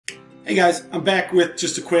Hey guys, I'm back with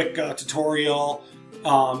just a quick tutorial.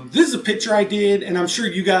 This is a picture I did, and I'm sure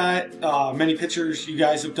you got many pictures you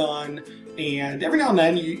guys have done, and every now and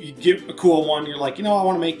then you get a cool one. You're like, you know, I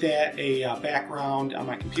want to make that a background on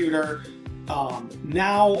my computer.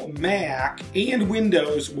 Now Mac and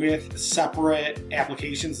Windows with separate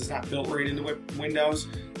applications, it's not built right into Windows,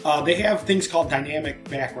 they have things called dynamic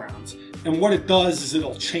backgrounds, and what it does is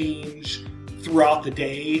it'll change throughout the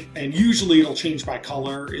day, and usually it'll change by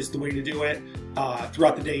color is the way to do it.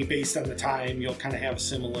 Throughout the day, based on the time, you'll kind of have a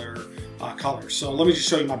similar color. So let me just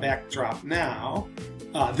show you my backdrop now.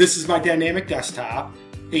 This is my dynamic desktop,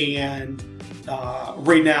 and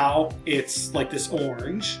right now it's like this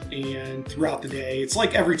orange, and throughout the day, it's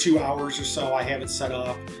like every 2 hours or so I have it set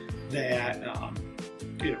up that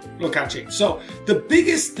it'll kind of change. So the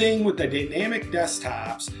biggest thing with the dynamic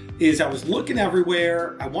desktops is I was looking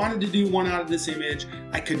everywhere. I wanted to do one out of this image.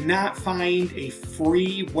 I could not find a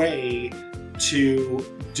free way to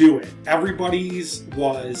do it. Everybody's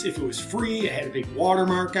was, if it was free, it had a big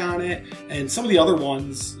watermark on it, and some of the other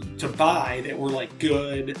ones to buy that were like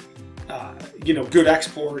good, good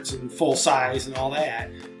exports and full size and all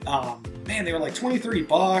that, man, they were like 20, 30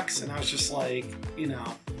 bucks, and I was just like,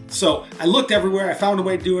 So I looked everywhere. I found a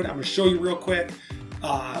way to do it. I'm going to show you real quick.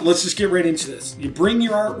 Let's just get right into this. You bring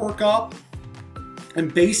your artwork up,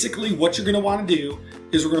 and basically what you're going to want to do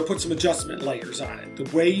is we're going to put some adjustment layers on it. The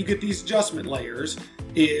way you get these adjustment layers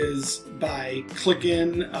is by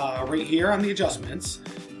clicking right here on the adjustments,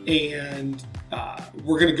 and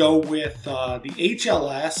we're going to go with the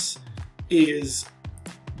HLS is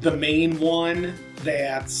the main one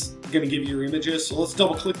that's going to give you your images. So let's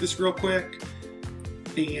double click this real quick,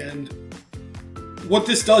 and what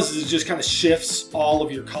this does is it just kind of shifts all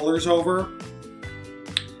of your colors over.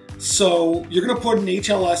 So you're going to put an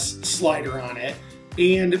HLS slider on it,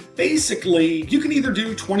 and basically you can either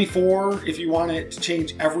do 24 if you want it to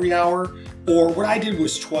change every hour, or what I did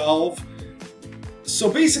was 12.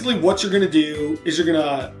 So basically what you're going to do is you're going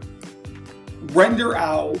to render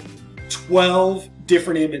out 12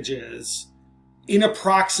 different images in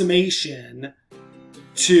approximation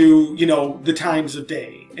to, the times of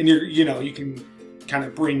day. And you can kind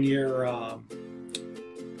of bring your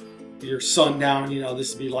sun down,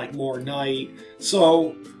 this would be like more night.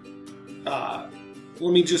 So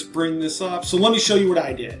let me just bring this up. So let me show you what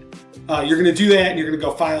I did. You're going to do that, and you're going to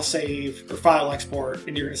go file save or file export,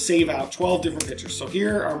 and you're going to save out 12 different pictures. So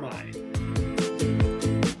here are mine.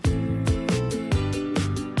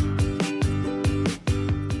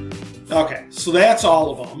 Okay, so that's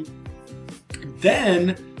all of them.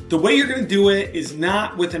 Then the way you're going to do it is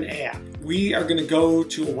not with an app. We are going to go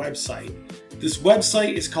to a website. This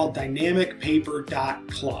website is called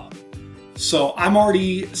dynamicpaper.club. So I'm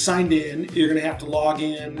already signed in. You're going to have to log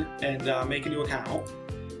in and make a new account.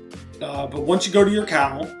 But once you go to your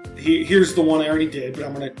account, here's the one I already did, but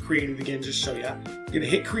I'm going to create it again just to show you. You're going to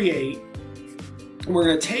hit create. And we're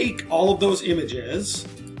going to take all of those images.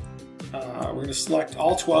 We're going to select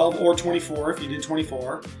all 12 or 24 if you did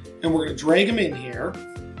 24. And we're going to drag them in here.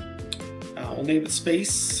 We'll name it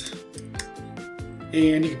space.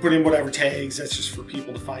 And you can put in whatever tags. That's just for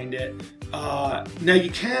people to find it. Now you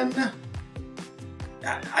can...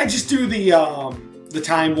 I just do the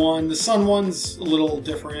time one. The sun one's a little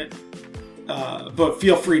different. But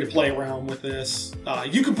feel free to play around with this.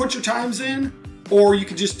 You can put your times in, or you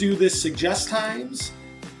could just do this suggest times.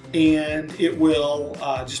 And it will,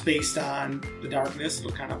 just based on the darkness,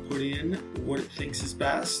 it'll kind of put in what it thinks is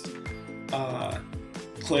best.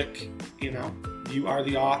 Click, you are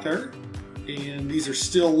the author. And these are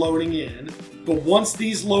still loading in. But once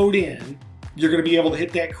these load in, you're going to be able to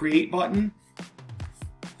hit that create button.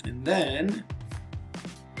 And then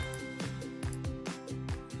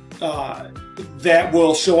that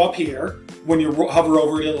will show up here. When you hover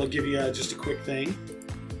over it, it'll give you just a quick thing.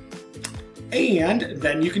 And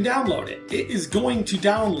then you can download it. It is going to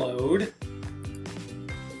download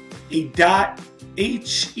a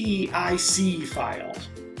 .heic file.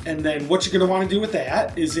 And then what you're going to want to do with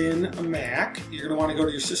that is in a Mac, you're going to want to go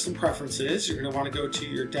to your system preferences, you're going to want to go to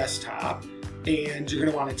your desktop, and you're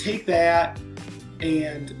going to want to take that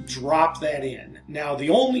and drop that in. Now the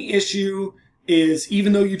only issue is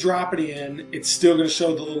even though you drop it in, it's still going to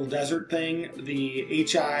show the little desert thing. The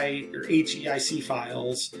HI or HEIC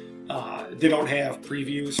files, they don't have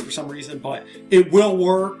previews for some reason, but it will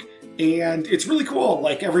work. And it's really cool.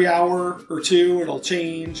 Like every hour or two, it'll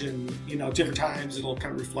change, and different times it'll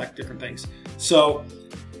kind of reflect different things. So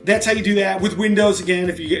that's how you do that. With Windows, again,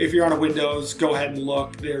 if you're on a Windows, go ahead and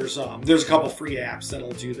look. There's a couple free apps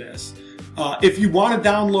that'll do this. If you want to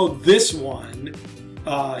download this one,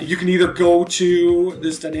 You can either go to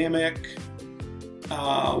this Dynamic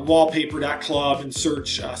Wallpaper.club and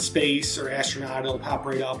search space or astronaut. It'll pop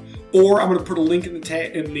right up. Or I'm going to put a link in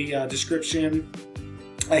the description.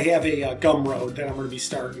 I have a Gumroad that I'm going to be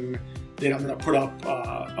starting. That I'm going to put up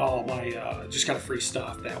all my just kind of free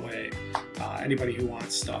stuff. That way, anybody who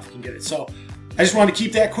wants stuff can get it. So I just wanted to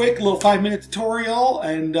keep that quick, a little 5-minute tutorial,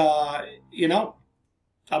 and you know,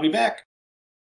 I'll be back.